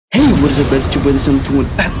What is up guys, it's your brother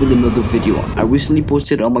 721 back with another video. I recently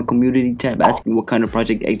posted on my community tab asking what kind of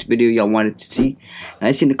Project X video y'all wanted to see, and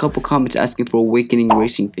I seen a couple comments asking for Awakening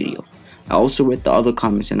Racing video. I also read the other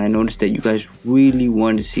comments and I noticed that you guys really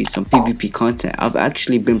want to see some PvP content. I've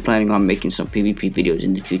actually been planning on making some PvP videos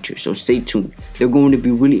in the future, so stay tuned. They're going to be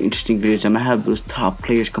really interesting videos. I'm gonna have those top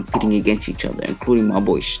players competing against each other, including my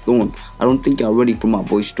boy Storm. I don't think y'all ready for my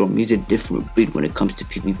boy Storm. He's a different breed when it comes to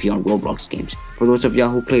PvP on Roblox games. For those of y'all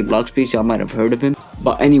who play Blockspace, y'all might have heard of him.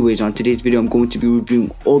 But anyways, on today's video, I'm going to be reviewing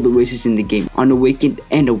all the races in the game, Unawakened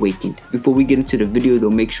and Awakened. Before we get into the video though,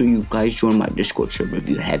 make sure you guys join my Discord server if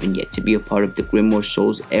you haven't yet, to be a part of the Grimoire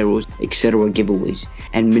Souls, Arrows, etc. giveaways.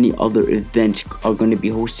 And many other events are going to be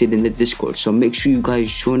hosted in the Discord, so make sure you guys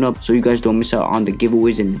join up so you guys don't miss out on the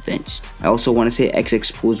giveaways and events. I also want to say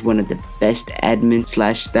X-Expo is one of the best admin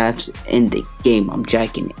slash staffs in the game. I'm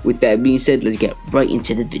jacking it. With that being said, let's get right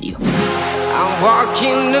into the video. I'm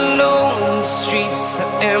walking alone, the streets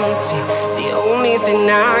are empty. The only thing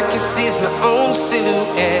I can see is my own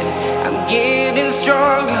silhouette. I'm getting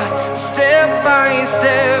stronger, step by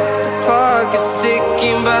step. The clock is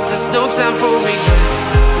ticking, but there's no time for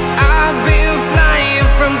regrets.